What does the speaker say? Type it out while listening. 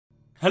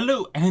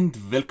Hello and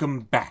welcome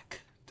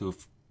back to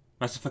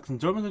Mass Effect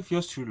Andromeda with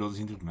yours truly, Lord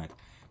Indoril.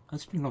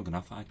 It's been long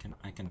enough. I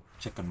can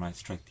check on my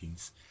strike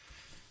teams.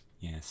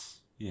 Yes,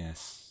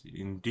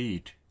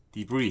 indeed.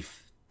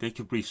 Debrief. Take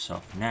your briefs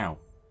off now.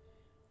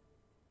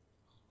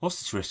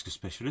 Hostage rescue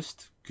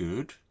specialist.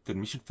 Good. Then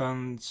mission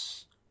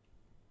funds.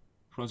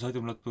 Bronze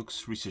item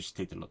lotbooks. Research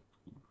data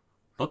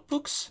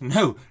lotbooks?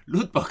 No,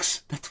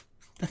 lootbox.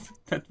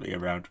 That way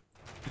around.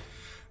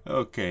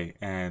 Okay,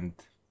 and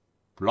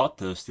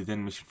bloodthirsty,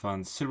 then mission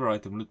funds, silver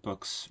item loot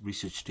box,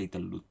 research data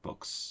loot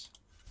box.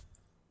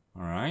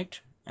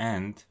 Alright,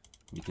 and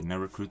we can now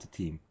recruit a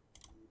team.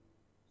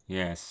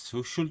 Yes,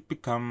 who should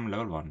become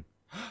level 1?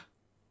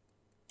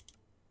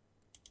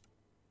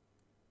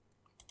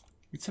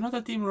 It's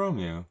another Team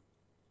Romeo.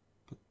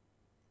 But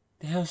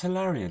they have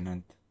Salarian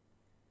and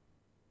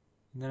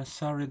then a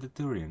Saurian the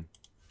Turian.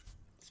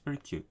 It's very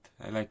cute.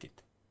 I like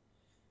it.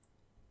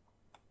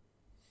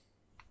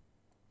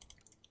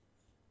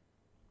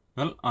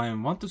 Well, I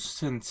want to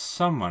send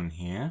someone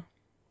here.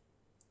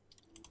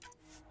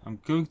 I'm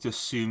going to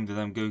assume that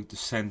I'm going to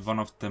send one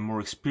of the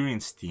more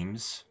experienced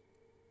teams.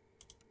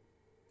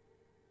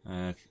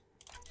 The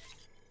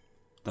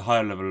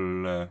higher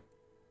level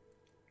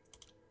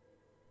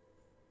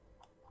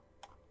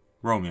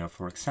Romeo,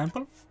 for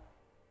example.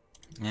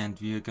 And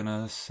we're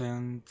gonna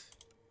send...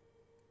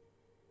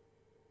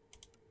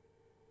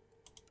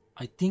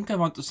 I think I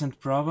want to send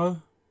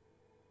Bravo.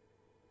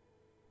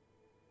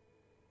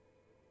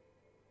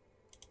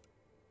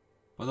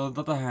 But on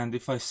the other hand,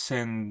 if I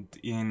send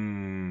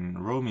in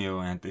Romeo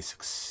and they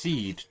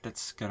succeed,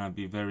 that's gonna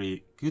be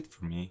very good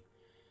for me.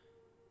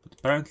 But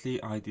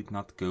apparently I did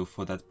not go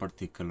for that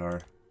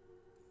particular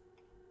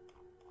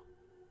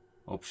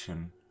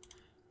option.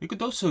 We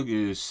could also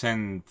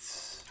send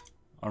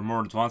our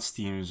more advanced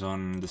teams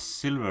on the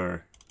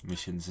silver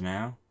missions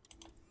now,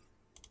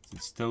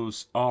 since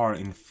those are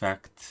in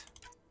fact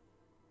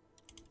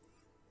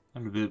a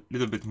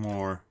little bit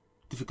more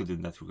difficult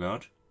in that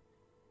regard.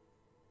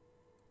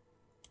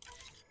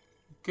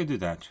 Could do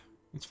that.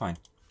 It's fine.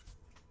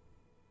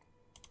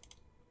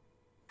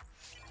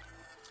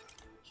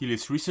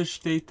 Helios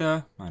research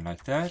data. I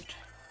like that.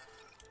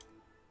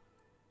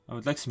 I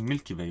would like some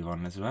Milky Way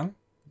one as well,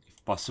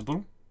 if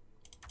possible.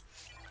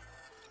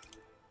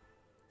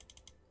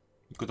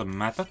 We got a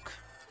Mattock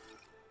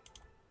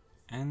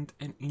and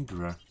an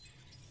Indoril.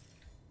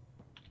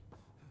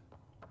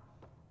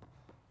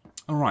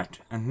 Alright,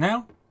 and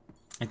now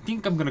I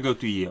think I'm gonna go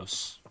to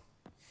EOS.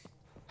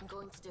 I'm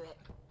going to do it.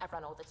 I've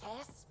run all the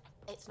tests.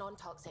 It's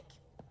non-toxic.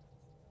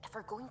 If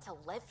we're going to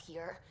live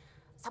here,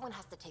 someone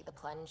has to take the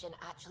plunge and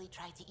actually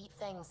try to eat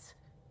things.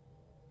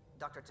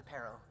 Dr.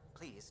 Tapero,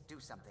 please do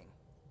something.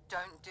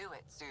 Don't do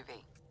it,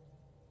 Suvi.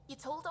 You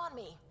told on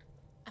me.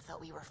 I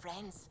thought we were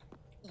friends.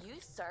 You,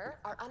 sir,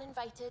 are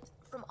uninvited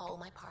from all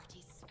my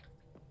parties.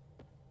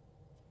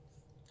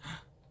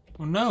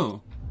 Oh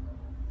no!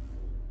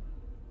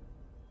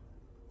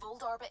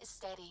 Fold orbit is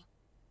steady.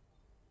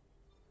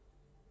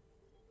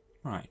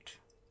 Right.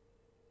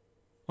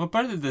 Well,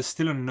 apparently there's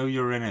still a know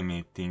your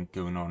enemy thing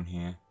going on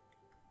here.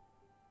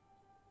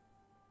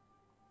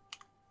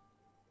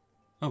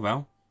 Oh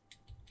well.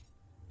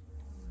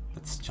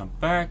 Let's jump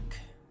back.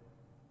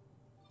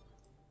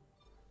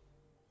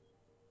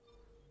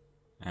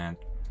 And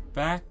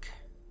back.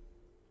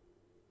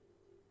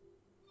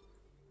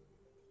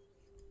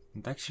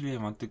 And actually I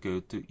want to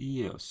go to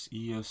EOS.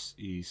 EOS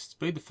is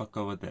way the fuck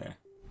over there.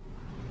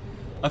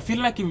 I feel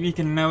like we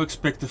can now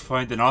expect to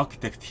find an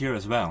architect here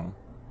as well,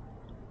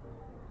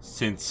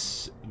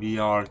 since we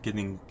are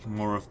getting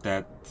more of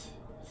that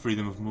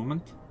freedom of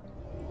movement.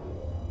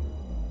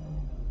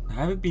 I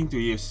haven't been to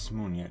EOS's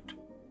moon yet.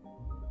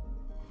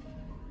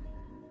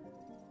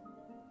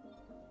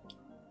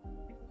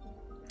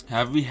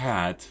 Have we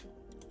had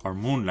our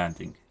moon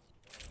landing?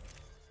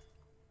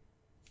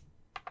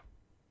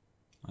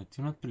 I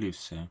do not believe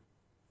so.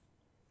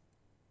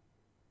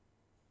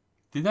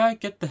 Did I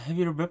get the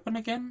heavier weapon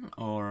again,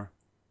 or...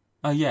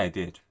 Oh yeah, I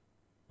did.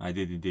 I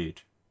did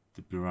indeed.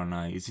 The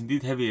Piranha is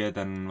indeed heavier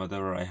than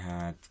whatever I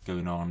had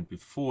going on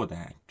before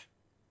that.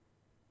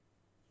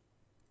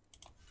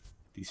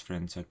 These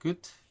friends are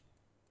good.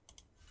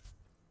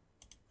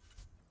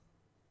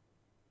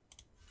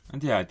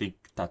 And yeah, I think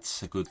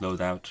that's a good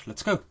loadout.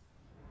 Let's go!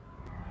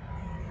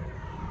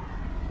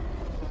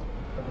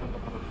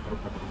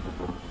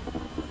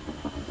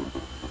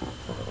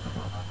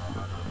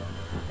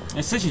 I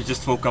essentially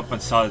just woke up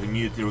and started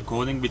immediately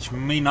recording, which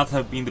may not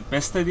have been the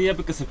best idea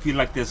because I feel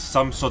like there's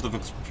some sort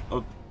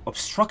of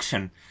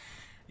obstruction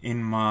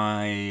in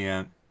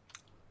my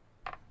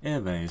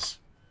airways.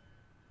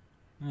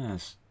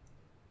 Yes.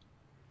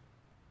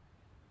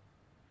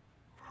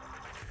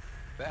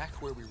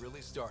 Back where we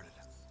really started.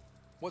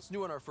 What's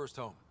new in our first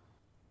home?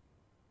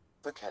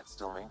 The Kett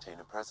still maintain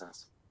a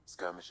presence.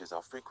 Skirmishes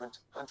are frequent,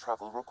 and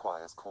travel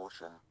requires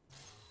caution.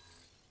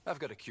 I've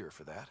got a cure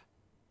for that.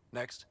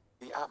 Next.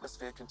 The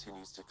atmosphere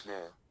continues to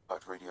clear,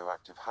 but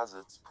radioactive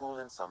hazards pool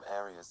in some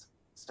areas.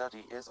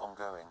 Study is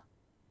ongoing.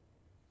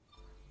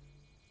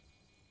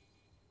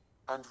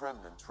 and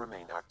remnant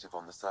remain active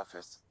on the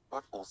surface,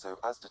 but also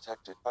as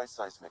detected by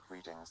seismic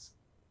readings.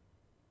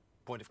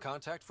 Point of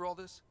contact for all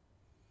this?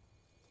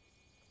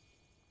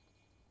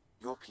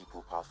 Your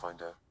people,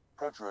 Pathfinder.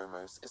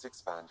 Prodromos is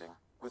expanding,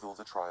 with all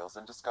the trials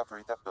and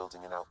discovery that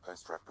building an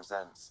outpost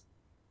represents.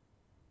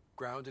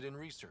 Grounded in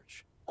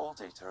research. All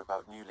data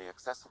about newly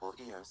accessible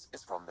EOS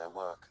is from their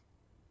work.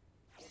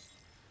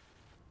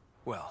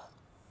 Well,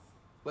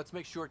 let's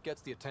make sure it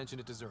gets the attention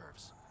it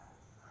deserves.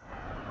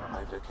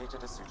 I've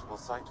located a suitable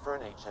site for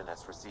an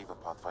HNS receiver,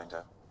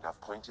 Pathfinder. Nav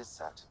point is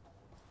set.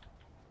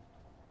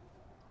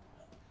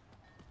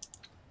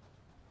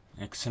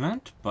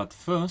 Excellent, but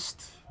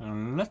first,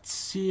 let's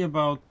see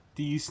about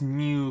these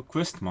new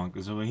quest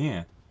markers over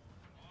here.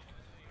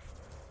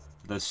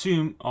 I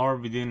assume are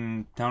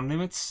within town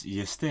limits?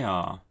 Yes, they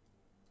are.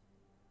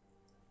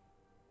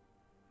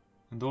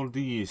 And all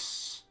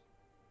these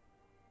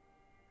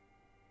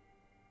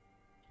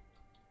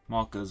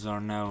markers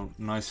are now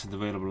nice and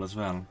available as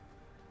well.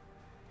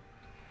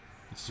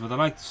 This is what I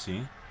like to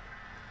see.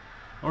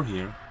 Or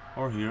here,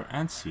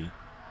 and see.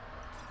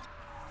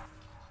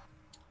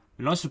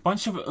 We launched a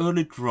bunch of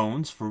early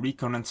drones for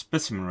recon and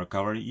specimen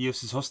recovery.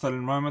 EOS's hostile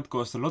environment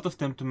caused a lot of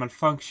them to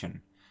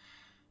malfunction.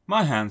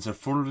 My hands are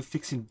full with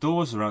fixing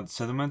doors around the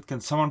settlement.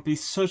 Can someone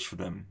please search for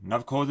them?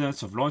 Nav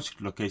coordinates of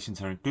launch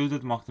locations are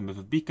included. Mark them with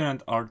a beacon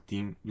and our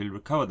team will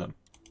recover them.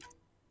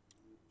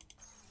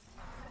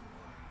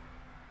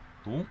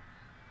 Cool.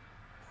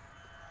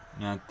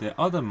 And the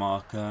other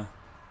marker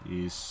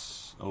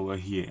is over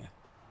here.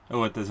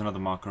 Oh, there's another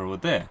marker over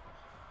there.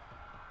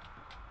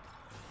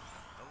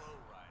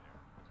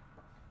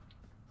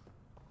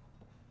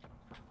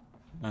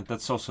 And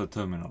that's also a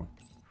terminal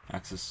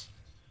access.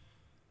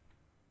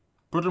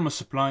 Prodromos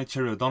supply,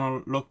 Cherry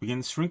O'Donnell. Log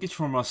begins. Shrinkage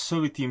from our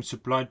Soviet team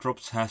supply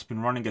drops has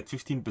been running at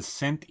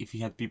 15%. If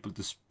we had people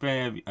to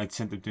spare, I'd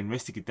send them to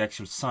investigate the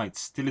actual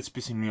sites. Still, it's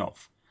pissing me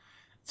off.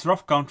 It's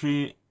rough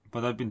country,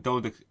 but I've been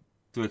told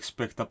to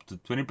expect up to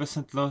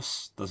 20%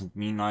 loss. Doesn't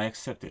mean I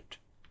accept it.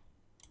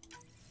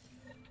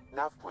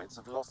 Nav points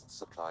of lost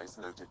supplies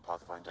noted,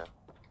 Pathfinder.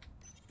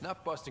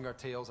 Not busting our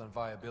tails on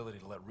viability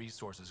to let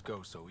resources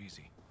go so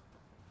easy.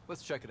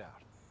 Let's check it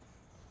out.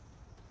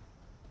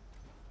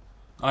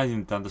 I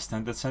didn't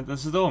understand that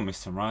sentence at all,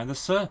 Mr. Ryder,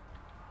 sir.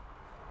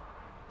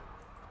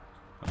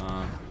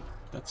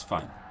 That's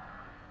fine.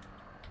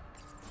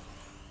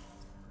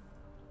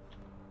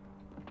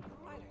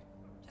 Ryder,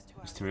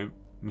 just 2 hours.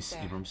 Miss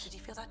There. Abrams. Did you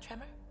feel that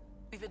tremor?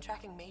 We've been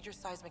tracking major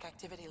seismic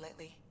activity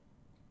lately,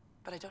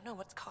 but I don't know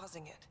what's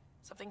causing it.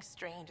 Something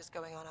strange is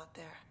going on out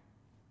there.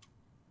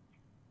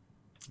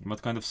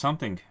 What kind of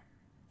something?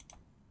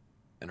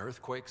 An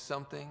earthquake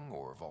something,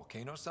 or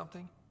volcano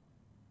something?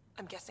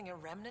 I'm guessing a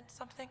remnant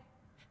something?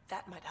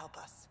 That might help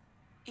us.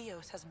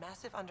 EOS has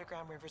massive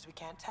underground rivers we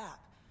can't tap,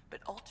 but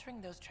altering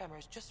those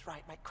tremors just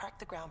right might crack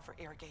the ground for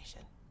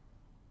irrigation.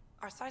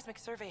 Our seismic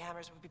survey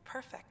hammers would be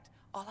perfect.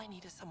 All I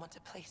need is someone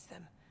to place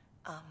them.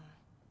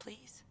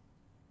 Please?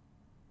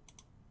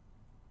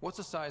 What's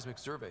a seismic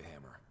survey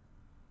hammer?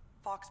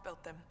 Fox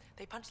built them.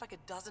 They punch like a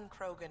dozen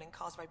Krogan and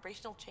cause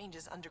vibrational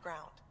changes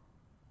underground.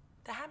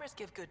 The hammers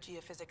give good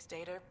geophysics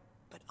data,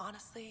 but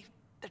honestly,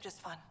 they're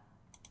just fun.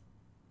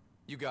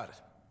 You got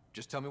it.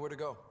 Just tell me where to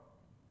go.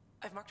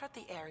 I've marked out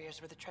the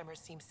areas where the tremors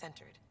seem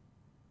centered.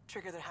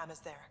 Trigger the hammers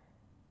there.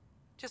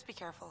 Just be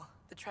careful.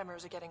 The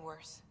tremors are getting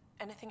worse.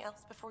 Anything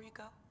else before you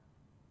go?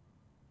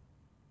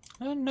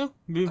 No,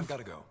 I've got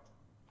to go.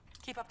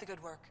 Keep up the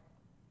good work.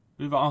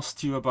 we've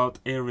asked you about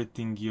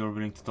everything you're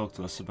willing to talk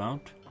to us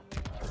about.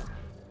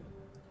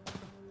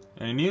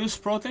 Any news,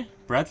 Bradley?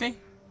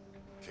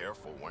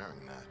 Careful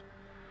wearing that.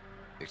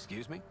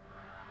 Excuse me?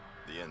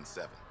 The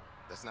N7.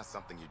 That's not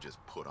something you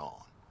just put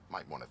on.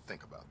 Might want to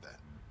think about that.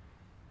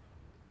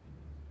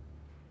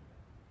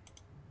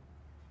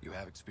 You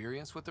have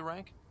experience with the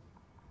rank?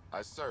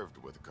 I served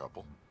with a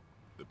couple.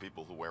 The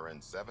people who wear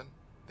N7,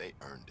 they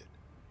earned it.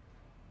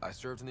 I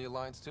served in the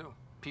Alliance too.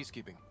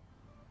 Peacekeeping.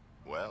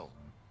 Well,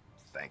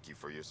 thank you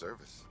for your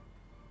service.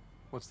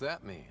 What's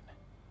that mean?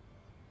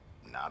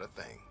 Not a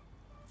thing.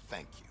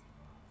 Thank you.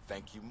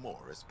 Thank you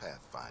more as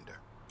Pathfinder.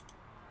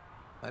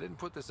 I didn't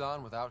put this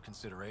on without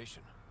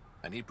consideration.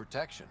 I need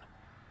protection.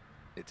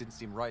 It didn't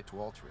seem right to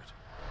alter it.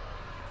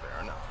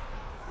 Fair enough.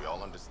 We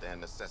all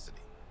understand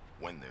necessity,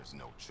 when there's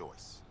no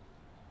choice.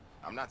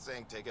 I'm not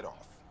saying take it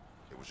off.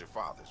 It was your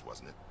father's,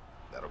 wasn't it?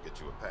 That'll get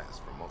you a pass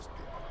for most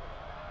people.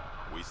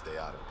 We stay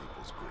out of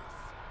people's grief.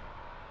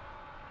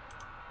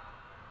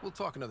 We'll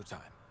talk another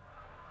time.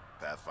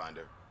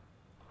 Pathfinder.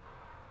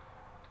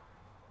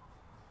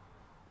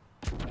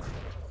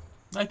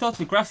 I thought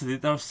we crafted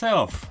it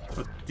ourselves,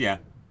 but yeah.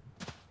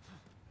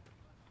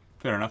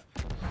 Fair enough.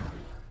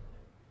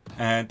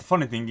 And the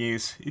funny thing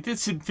is, it did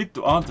seem fit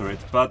to alter it,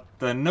 but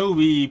no,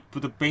 we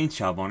put a paint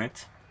job on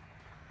it.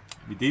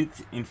 We did,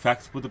 in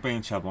fact, put a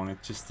paint job on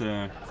it. Just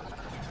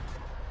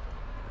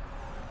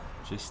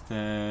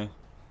N7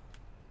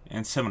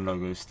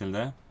 logo is still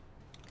there.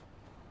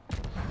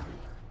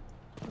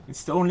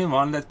 It's the only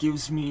one that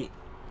gives me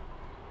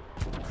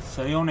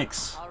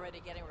psionics.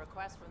 Already getting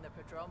requests from the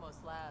Prodromos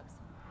labs.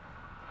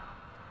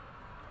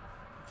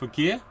 For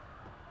gear?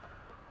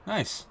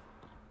 Nice.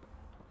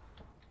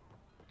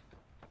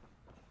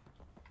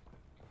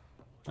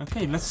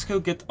 Okay, let's go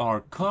get our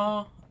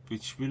car,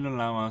 which will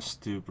allow us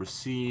to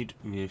proceed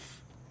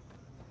with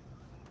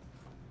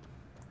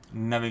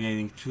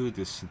navigating through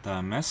this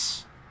entire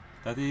mess.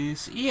 That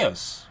is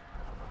EOS.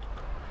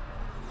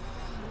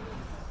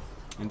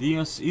 And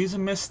EOS is a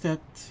mess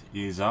that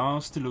is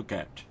ours to look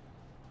at.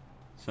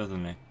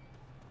 Certainly.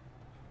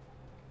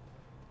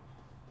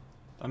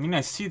 I mean,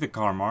 I see the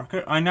car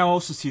marker. I now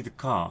also see the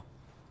car.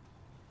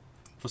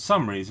 For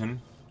some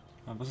reason,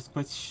 I wasn't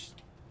quite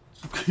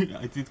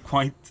I didn't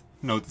quite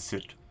notice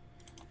it.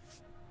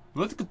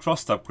 Vertical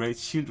thrust upgrade,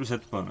 shield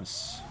reset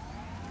bonus.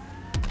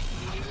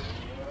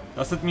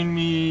 Does that mean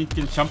we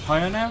can jump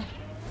higher now?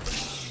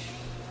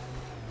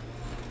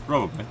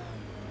 Probably.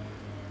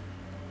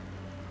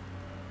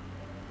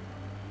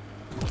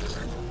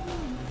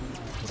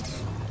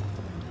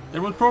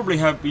 There would probably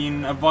have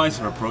been a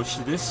wiser approach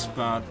to this,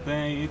 but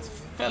it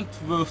felt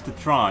worth the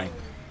try.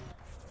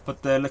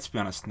 But let's be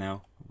honest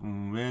now.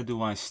 Where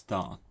do I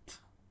start?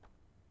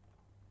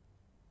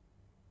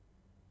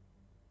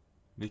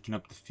 Waking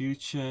up the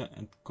future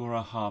and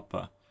Cora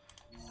Harper.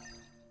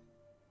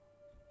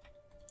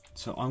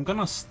 So I'm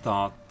gonna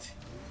start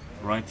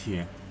right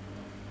here.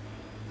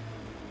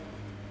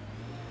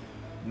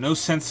 No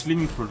sense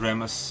leaving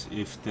programmers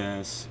if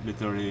there's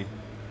literally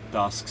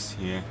tasks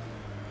here.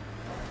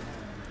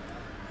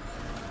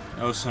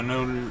 Also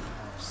no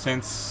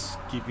sense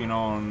keeping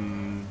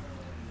on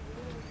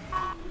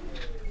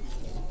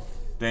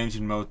the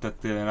engine mode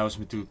that allows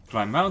me to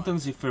climb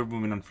mountains if we're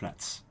moving on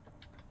flats.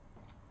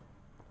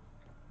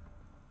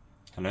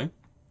 Hello?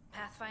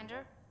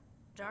 Pathfinder?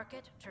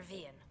 Darket,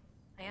 Tervian.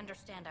 I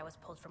understand I was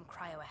pulled from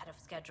cryo ahead of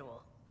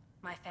schedule.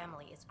 My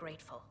family is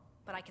grateful,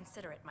 but I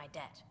consider it my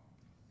debt.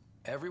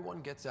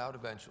 Everyone gets out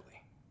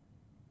eventually.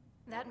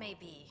 That may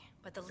be,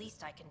 but the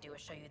least I can do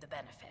is show you the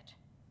benefit.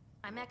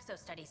 I'm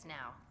exo-studies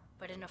now,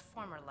 but in a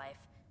former life,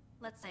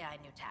 let's say I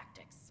knew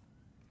tactics.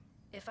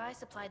 If I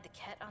supplied the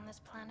Ket on this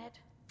planet,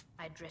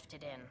 I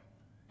drifted in,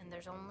 and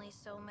there's only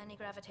so many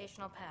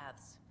gravitational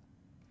paths.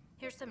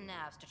 Here's some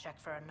navs to check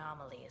for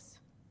anomalies.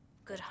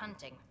 Good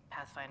hunting,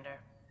 Pathfinder.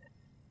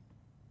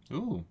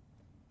 Ooh,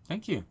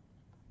 thank you.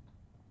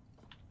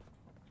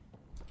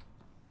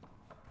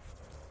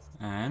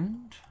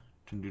 And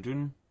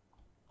the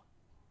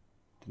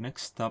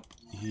next stop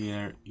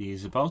here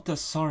is about the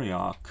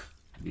Sariak,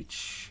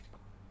 which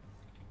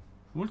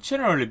will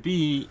generally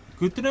be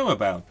good to know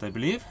about, I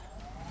believe.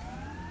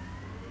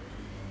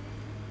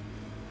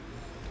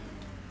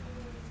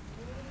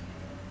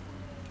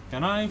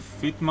 Can I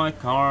fit my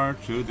car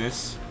through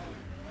this?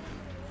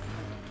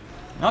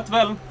 Not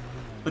well,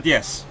 but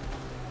yes.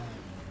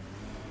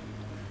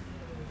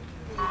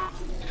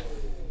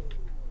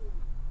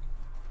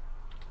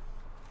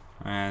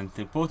 And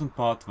the important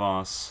part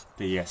was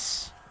the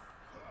yes.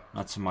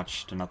 Not so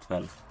much the not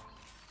well.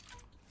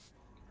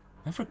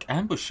 Maverick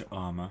ambush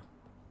armor.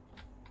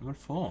 Level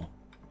 4.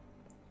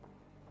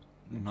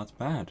 Not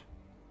bad.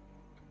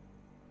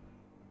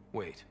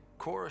 Wait,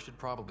 Cora should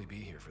probably be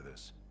here for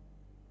this.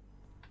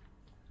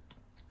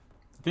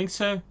 Think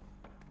so?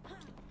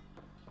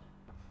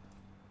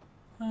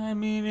 I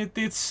mean, it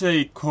did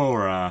say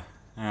Cora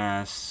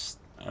as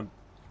a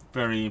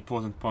very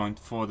important point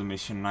for the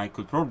mission. I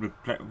could probably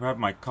grab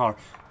my car,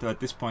 though at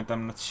this point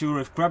I'm not sure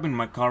if grabbing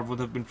my car would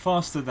have been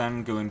faster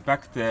than going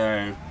back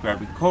there,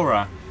 grabbing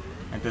Cora,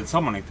 and then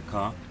summoning the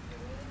car.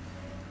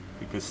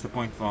 Because the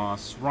point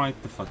was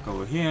right the fuck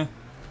over here.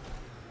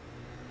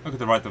 Look at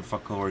the right the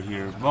fuck over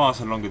here was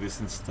a longer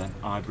distance than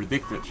I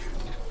predicted.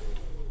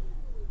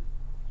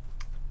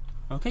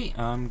 Okay,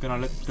 I'm gonna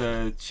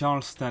let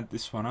Charles stand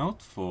this one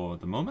out for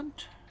the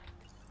moment.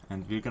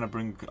 And we're gonna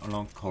bring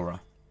along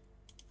Cora.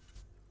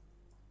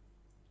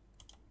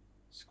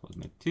 Squad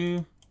mate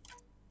 2.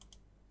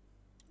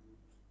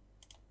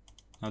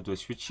 How do I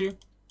switch you?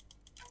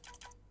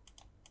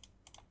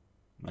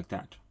 Like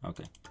that,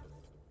 okay.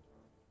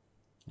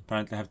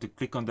 Apparently I have to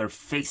click on their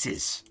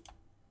faces.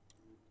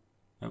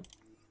 Oh,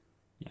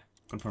 yeah,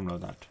 confirm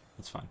load that,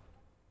 that's fine.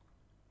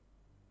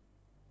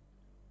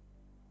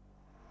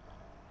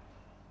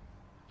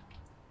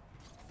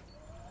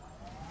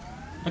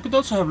 I could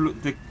also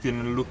have taken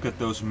a look at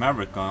those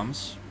Maverick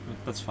arms,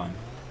 but that's fine.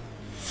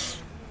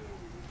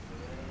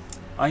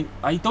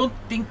 I don't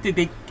think they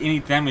take any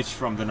damage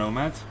from the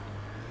Nomad.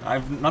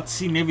 I've not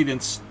seen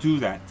evidence to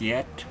that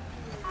yet.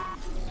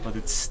 But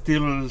it's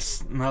still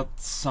not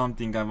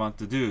something I want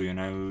to do, you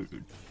know,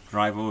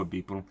 drive over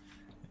people.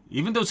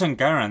 Even those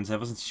Angarans I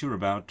wasn't sure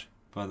about,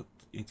 but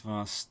it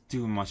was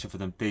too much of a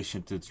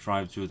temptation to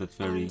drive through that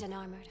very... Armed and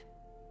armored.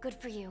 Good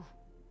for you.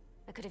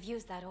 I could have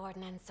used that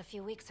ordnance a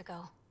few weeks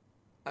ago.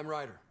 I'm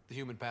Ryder, the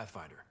human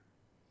Pathfinder.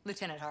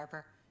 Lieutenant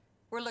Harper,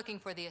 we're looking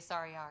for the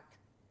Asari Ark.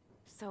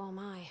 So am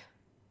I.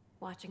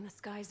 Watching the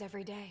skies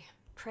every day,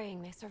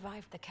 praying they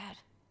survived the Ket.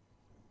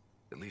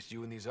 At least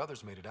you and these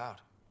others made it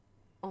out.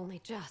 Only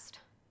just.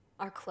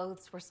 Our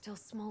clothes were still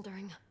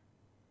smoldering.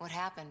 What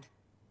happened?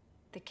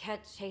 The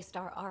Ket chased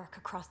our Ark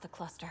across the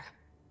cluster.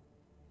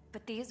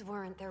 But these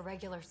weren't their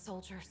regular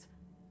soldiers.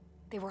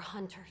 They were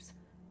hunters.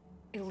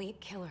 Elite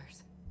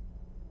killers.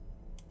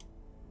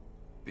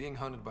 Being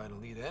hunted by an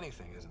elite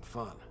anything isn't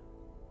fun.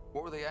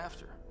 What were they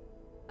after?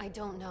 I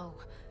don't know.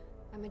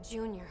 I'm a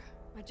junior.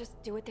 I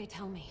just do what they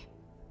tell me.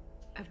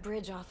 A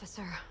bridge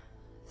officer,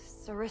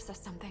 Sarissa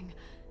something,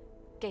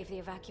 gave the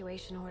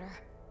evacuation order.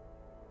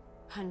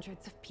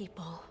 Hundreds of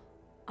people,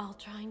 all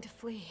trying to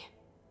flee.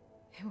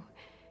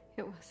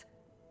 It was...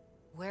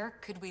 Where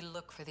could we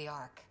look for the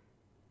Ark?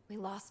 We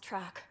lost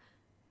track.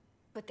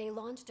 But they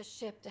launched a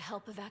ship to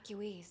help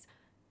evacuees,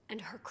 and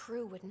her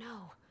crew would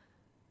know.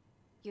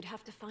 You'd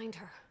have to find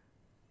her.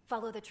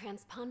 Follow the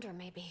transponder,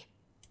 maybe.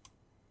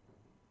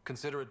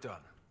 Consider it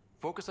done.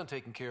 Focus on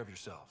taking care of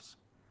yourselves.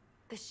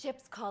 The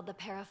ship's called the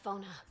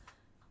Paraphona.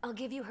 I'll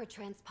give you her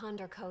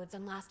transponder codes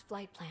and last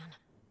flight plan.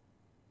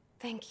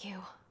 Thank you.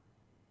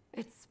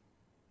 It's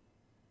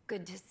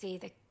good to see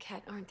the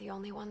Ket aren't the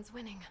only ones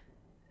winning.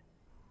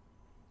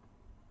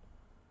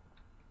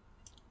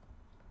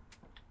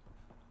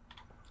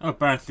 Oh,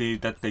 apparently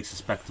that takes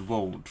us back to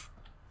Vold.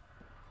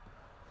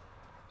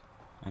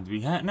 And we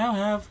now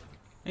have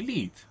a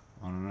lead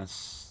on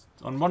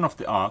one of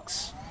the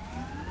arcs.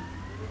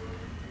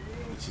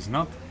 Which is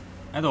not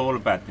at all a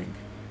bad thing.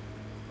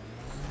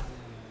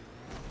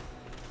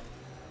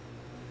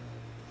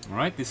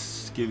 Alright,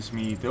 this gives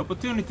me the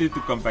opportunity to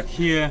come back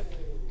here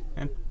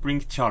and bring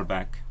Charl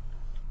back.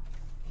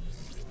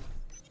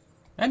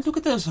 And look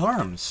at those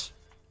arms!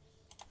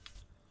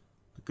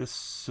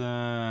 Because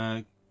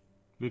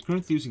we're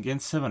currently using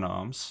against 7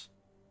 arms.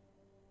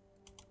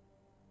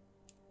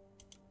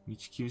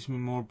 Which gives me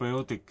more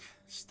biotic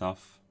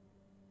stuff.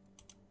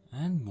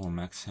 And more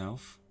max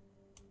health.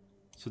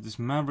 So this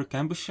Maverick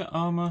Ambusher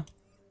armor...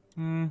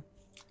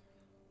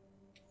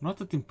 not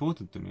that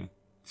important to me.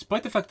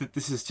 Despite the fact that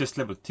this is just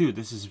level 2,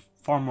 this is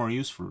far more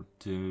useful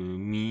to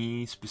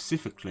me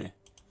specifically.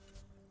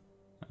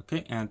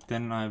 Okay, and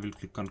then I will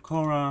click on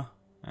Cora,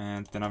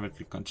 and then I will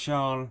click on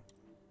Charl,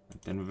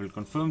 and then we will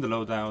confirm the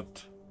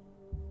loadout.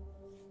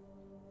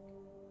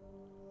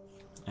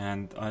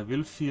 And I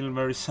will feel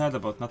very sad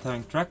about not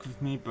having Track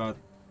with me, but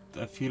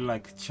I feel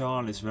like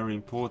Charl is very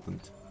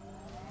important.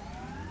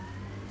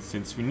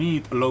 Since we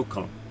need a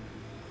local.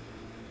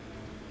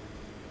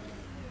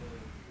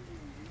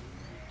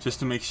 Just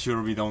to make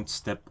sure we don't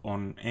step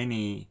on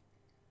any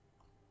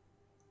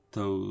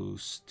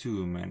toes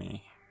too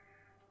many.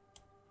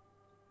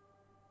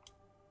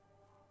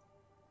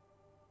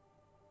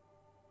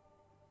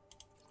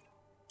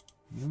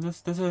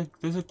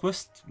 There's a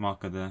quest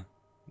marker there.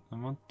 I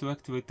want to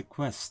activate the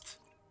quest.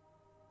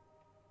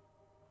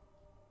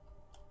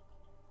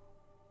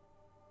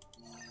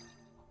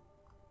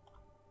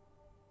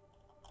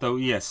 Though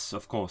yes,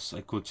 of course, I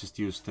could just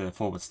use the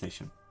forward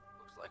station.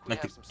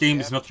 Like the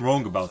game is not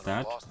wrong about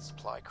that. Lost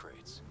supply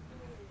crates.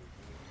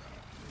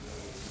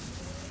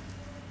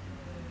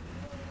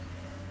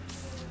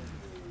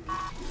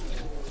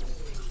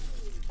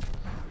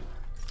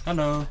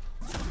 Hello.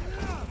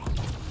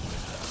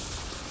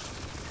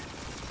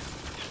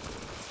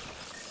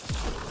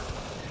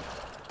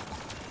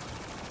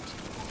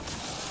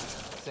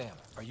 Sam,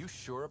 are you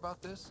sure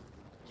about this?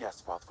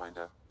 Yes,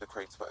 Pathfinder. The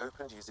crates were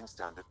opened using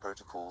standard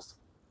protocols.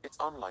 It's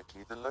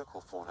unlikely the local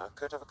fauna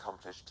could have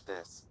accomplished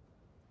this.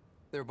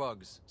 They're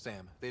bugs,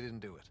 Sam. They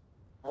didn't do it.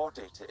 More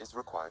data is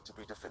required to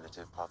be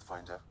definitive,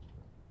 Pathfinder.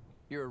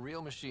 You're a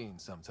real machine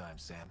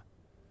sometimes, Sam.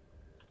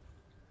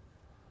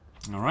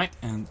 Alright,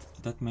 and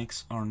that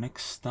makes our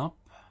next stop.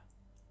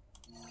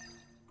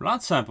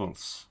 Blood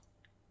samples.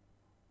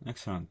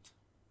 Excellent.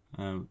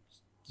 The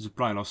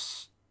supply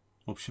loss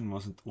option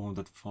wasn't all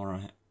that far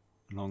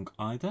along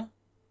either.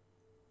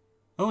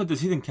 Oh,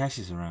 there's hidden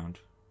caches around.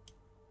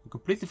 I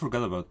completely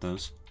forgot about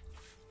those.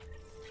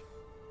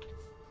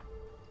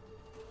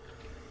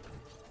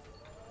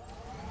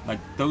 Like,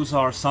 those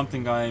are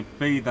something I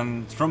paid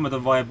Andromeda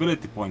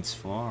viability points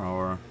for,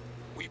 or...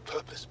 We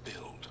purpose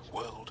build,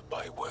 world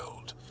by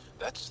world.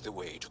 That's the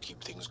way to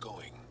keep things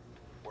going.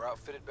 We're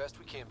outfitted best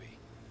we can be.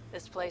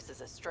 This place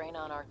is a strain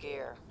on our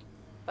gear,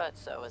 but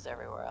so is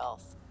everywhere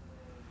else.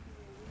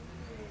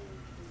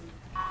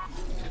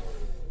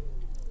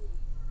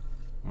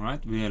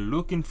 Alright, we are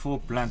looking for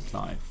plant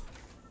life.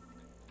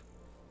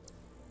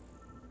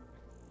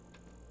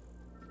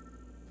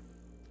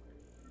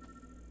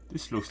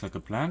 This looks like a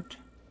plant.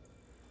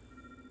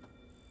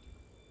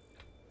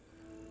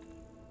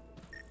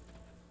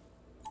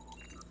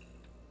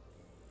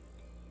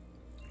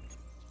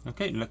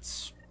 Okay,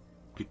 let's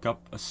pick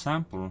up a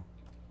sample.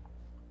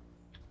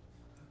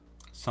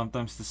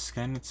 Sometimes the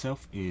scan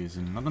itself is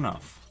not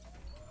enough.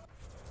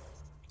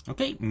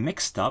 Okay,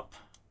 next up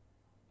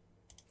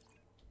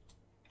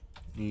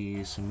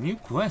is a new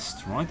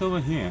quest right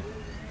over here.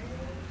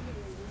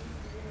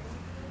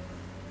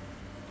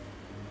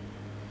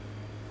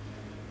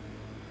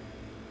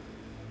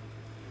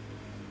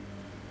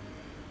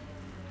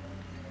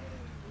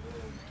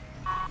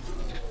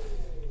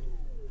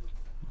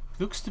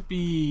 Looks to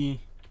be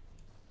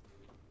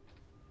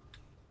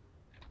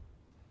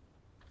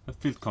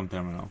field comm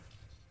terminal.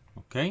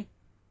 Okay.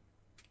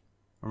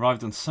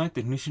 Arrived on site,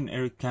 technician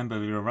Eric Campbell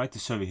will arrive to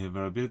survey here.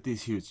 Variability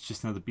is huge.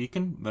 Just another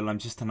beacon? Well, I'm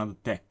just another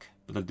tech,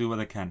 but I'll do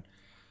what I can.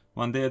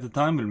 One day at a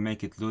time, we'll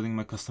make it. Loading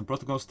my custom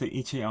protocols. The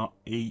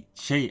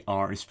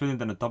HAR is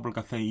brilliant and a double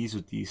cafe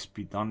ISO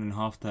speed down in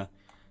half the...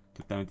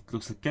 Damn it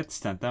looks like cat.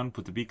 Stand down,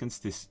 put the beacons.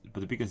 This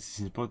is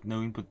input,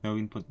 no input, no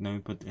input, no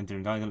input.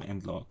 Entering idle,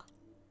 end log.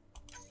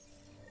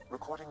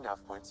 Recording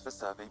nav points for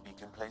survey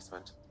beacon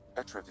placement.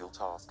 A trivial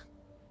task.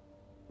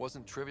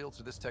 Wasn't trivial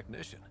to this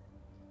technician.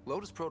 Load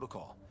his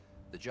protocol.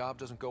 The job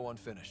doesn't go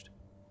unfinished.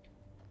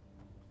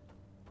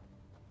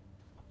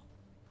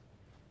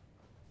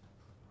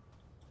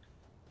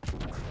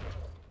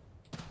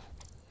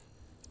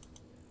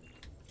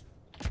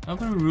 How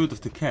very rude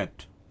of the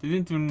cat. They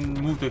didn't even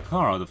move their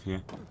car out of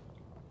here.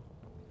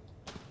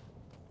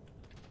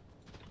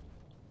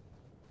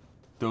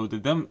 Though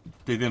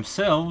they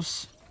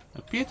themselves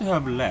appear to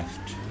have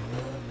left.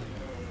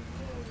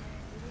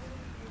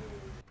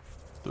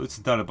 Though it's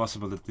entirely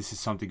possible that this is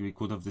something we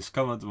could have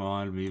discovered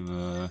while we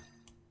were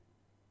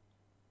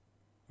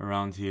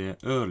around here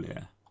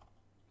earlier.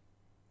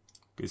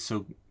 Okay,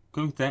 so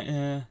going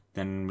there,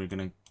 then we're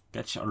gonna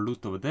catch our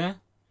loot over there.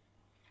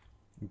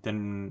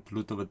 Then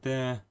loot over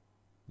there,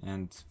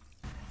 and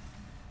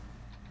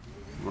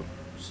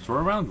stroll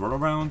around, roll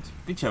around,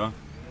 whichever.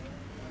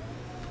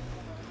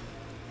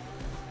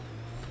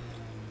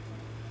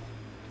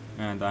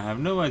 And I have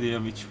no idea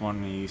which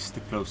one is the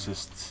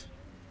closest.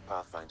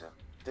 Pathfinder,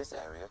 this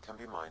area can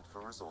be mined for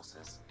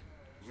resources.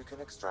 You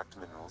can extract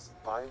minerals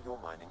via your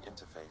mining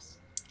interface.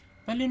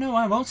 Well, you know,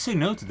 I won't say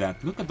no to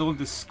that. Look at all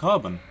this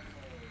carbon.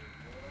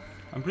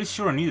 I'm pretty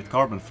sure I needed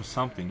carbon for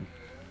something.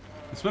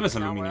 As well as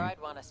Not aluminum. where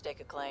I'd want to stake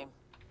a claim,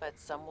 but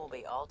some will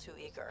be all too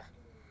eager.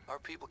 Our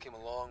people came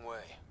a long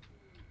way.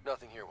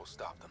 Nothing here will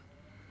stop them.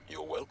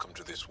 You're welcome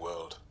to this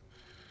world.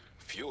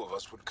 Few of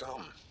us would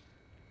come,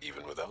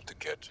 even without the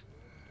kit.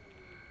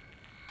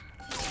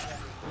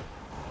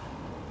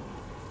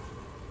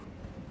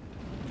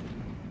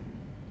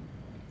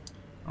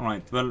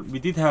 Alright, well, we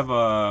did have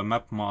a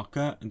map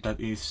marker that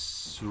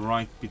is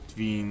right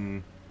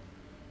between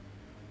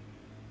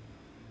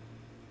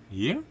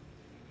here?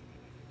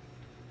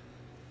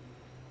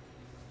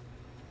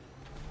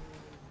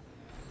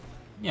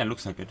 Yeah,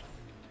 looks like it.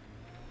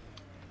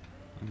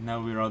 And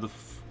now we're out of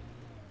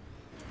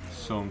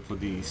zone for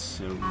these,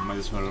 so we might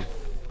as well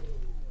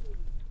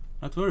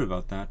not worry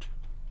about that.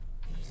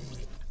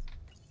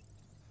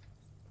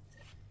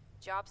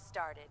 Job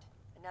started.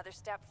 Another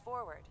step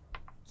forward.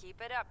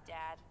 Keep it up,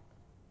 Dad.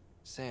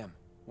 Sam,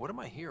 what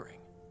am I hearing?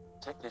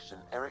 Technician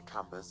Eric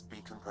Camber's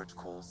beacon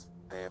protocols.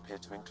 They appear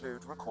to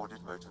include recorded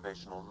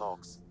motivational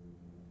logs.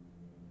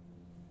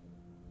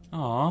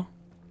 Aww.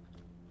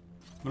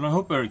 Well, I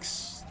hope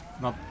Eric's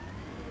not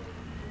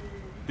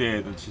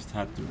dead and just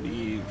had to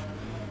leave.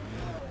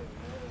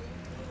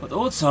 But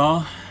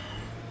also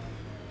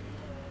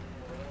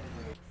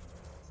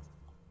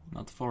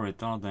not for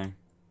it, are they?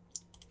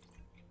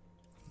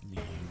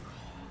 No,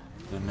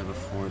 they're never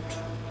for it.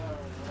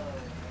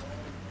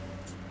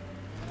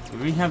 Do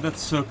we have that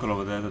circle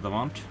over there that I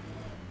want?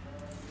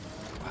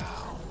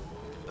 Wow,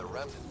 the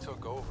remnant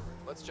took over.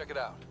 Let's check it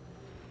out.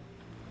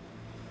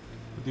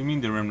 What do you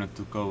mean the remnant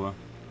took over?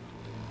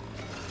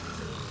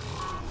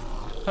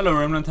 Hello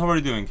remnant, how are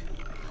you doing?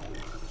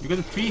 You got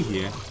a tree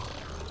here.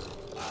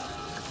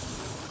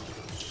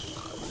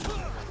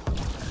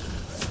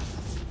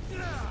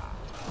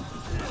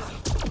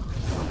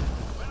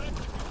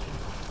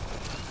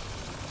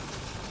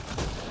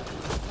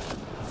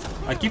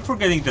 I keep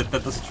forgetting that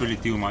that doesn't really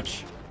do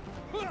much.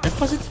 That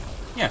was it?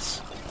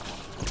 Yes. I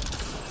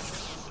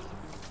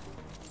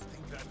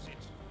think that's it.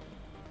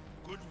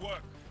 Good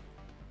work.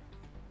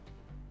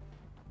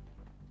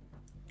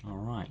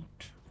 Alright.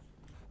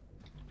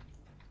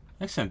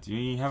 Excellent,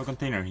 we have a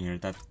container here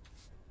that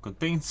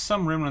contains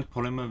some remnant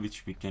polymer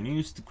which we can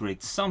use to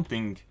create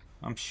something,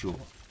 I'm sure.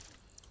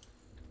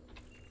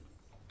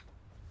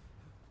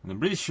 And I'm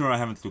pretty sure I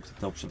haven't looked at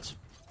the options.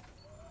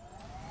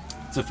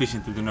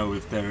 Sufficient to know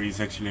if there is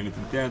actually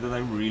anything there that I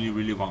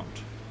really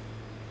want.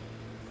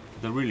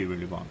 That I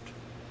really want.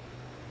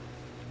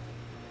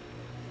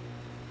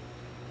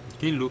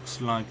 Okay, looks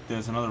like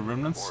there's another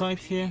remnant site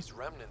here.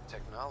 Remnant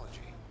technology.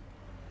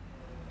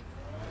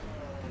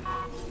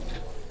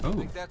 Oh. I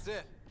think that's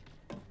it.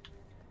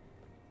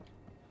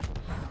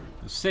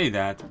 You say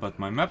that, but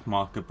my map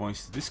marker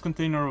points to this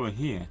container over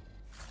here.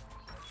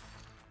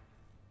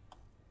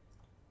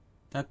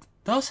 That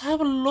does have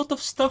a lot of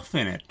stuff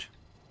in it.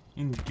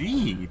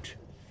 Indeed.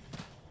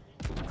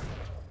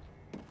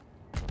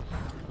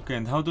 Okay,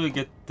 and how do I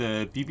get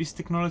the BB's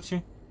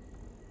technology?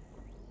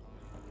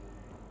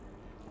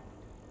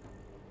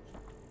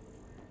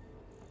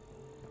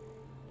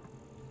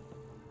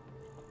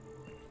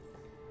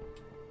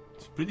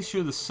 Pretty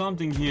sure there's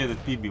something here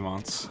that PB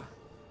wants.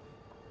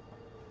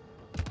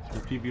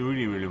 That PB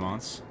really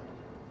wants.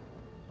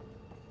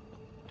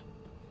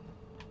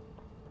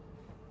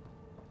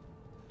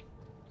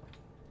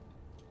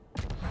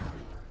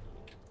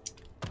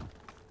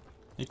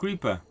 Hey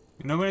Creeper,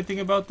 You know anything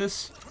about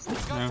this?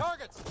 No.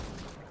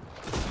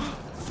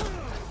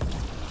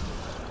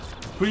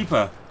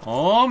 Creeper.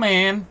 Oh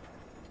man.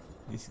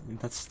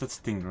 That's the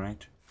thing,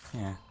 right?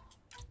 Yeah.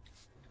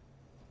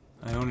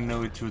 I only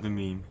know it through the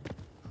meme.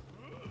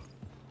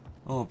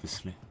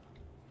 Obviously.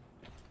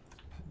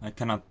 I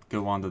cannot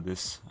go under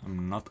this.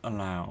 I'm not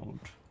allowed.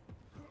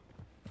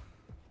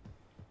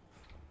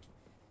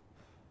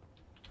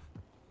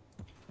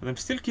 But I'm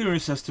still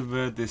curious as to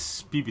where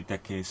this BB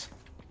tech is.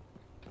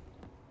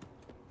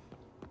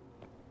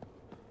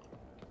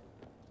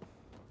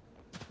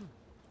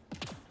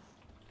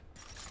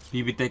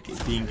 BB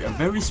tech being a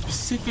very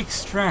specific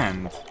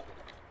strand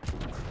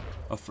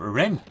of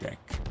REM tech.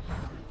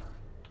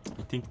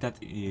 I think that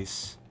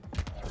is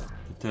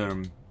the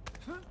term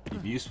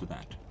BB used for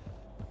that.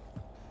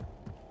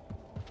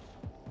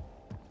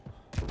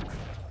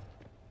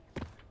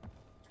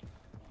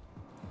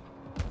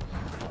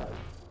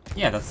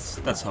 Yeah,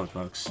 that's how it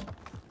works.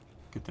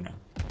 Good to know.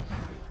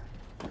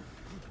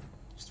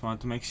 Just wanted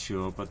to make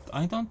sure, but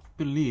I don't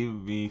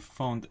believe we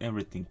found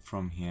everything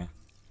from here.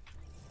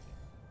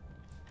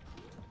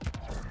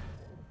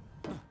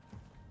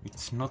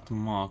 It's not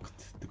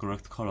marked the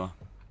correct color.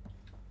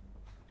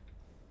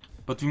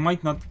 But we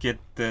might not get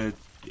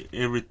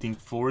everything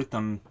for it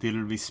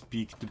until we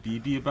speak to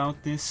BB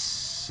about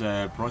this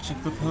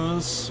project of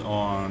hers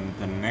on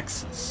the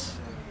Nexus.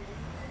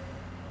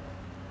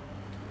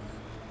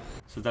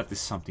 So that is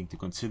something to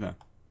consider.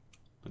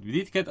 But we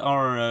did get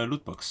our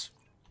loot box.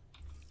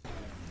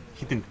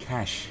 Hidden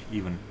cache,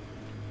 even.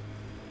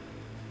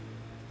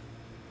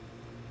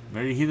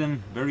 Very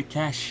hidden, very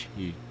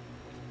cache-y.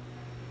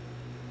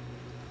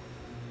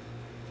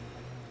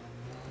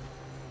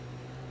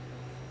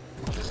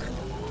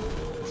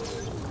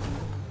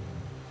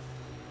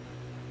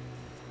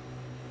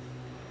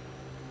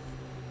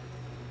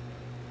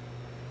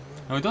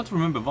 Now, I don't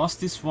remember, was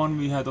this one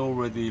we had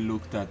already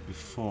looked at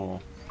before?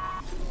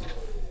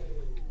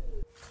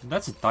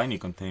 That's a tiny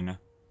container.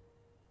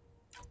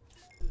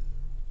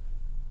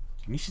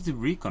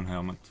 Initiative recon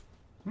helmet.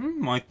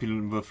 Might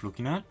be worth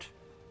looking at.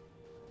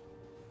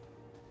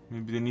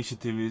 Maybe the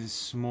initiative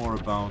is more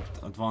about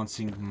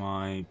advancing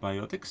my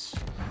biotics.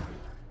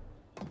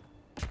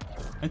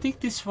 I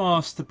think this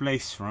was the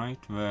place, right,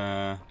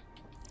 where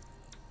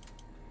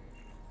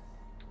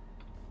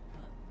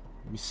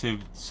we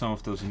saved some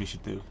of those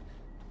initiative.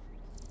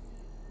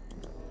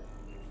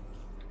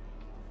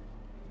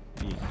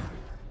 Yeah.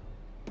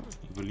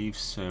 I believe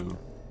so.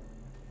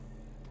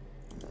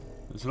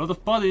 There's a lot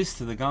of bodies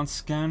that I can't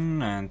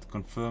scan and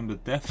confirm the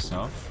deaths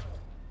of.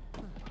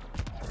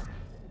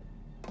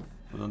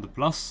 But on the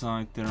plus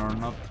side, there are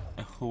not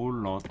a whole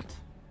lot.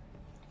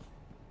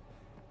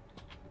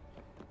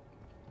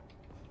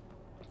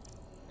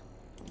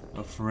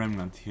 Of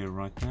remnant here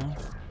right now.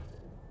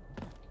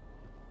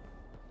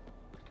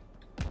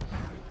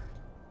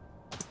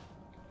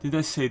 Did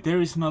I say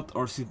there is not,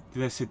 or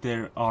did I say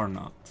there are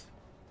not?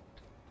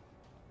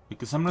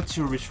 Because I'm not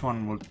sure which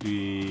one would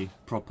be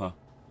proper.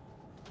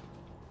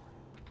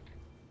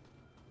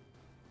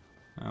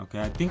 Okay,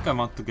 I think I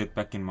want to get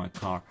back in my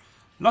car.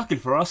 Luckily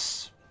for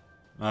us,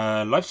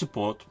 life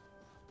support,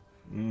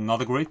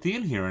 not a great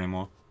deal here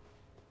anymore.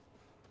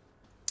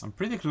 I'm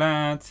pretty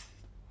glad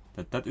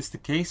that that is the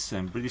case.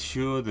 I'm pretty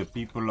sure the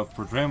people of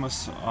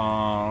Prodromos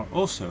are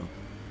also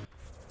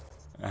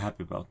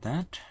happy about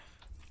that.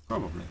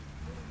 Probably.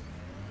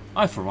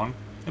 I, for one,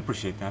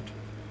 appreciate that.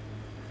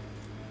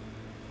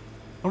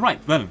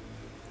 Alright, well,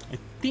 I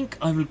think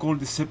I will call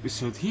this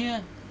episode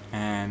here,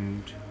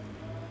 and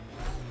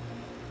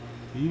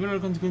we are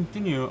going to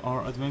continue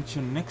our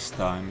adventure next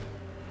time,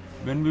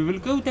 when we will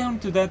go down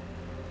to that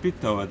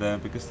pit over there,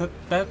 because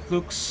that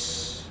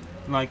looks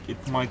like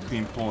it might be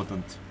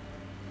important.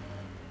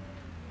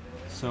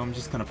 So I'm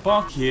just gonna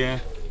park here,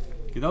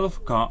 get out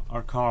of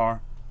our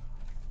car,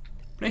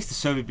 place the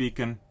survey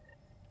beacon.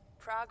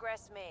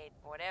 Progress made,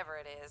 whatever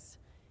it is.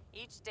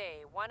 Each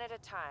day, one at a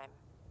time.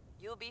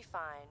 You'll be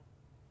fine.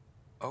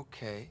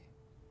 Okay,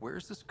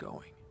 where's this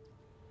going?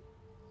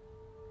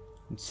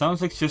 It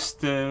sounds like just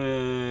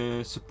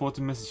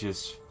supporting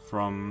messages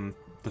from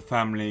the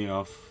family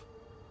of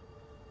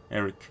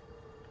Eric.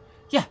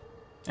 Yeah,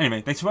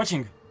 anyway, thanks for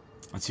watching.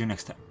 I'll see you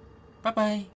next time. Bye bye.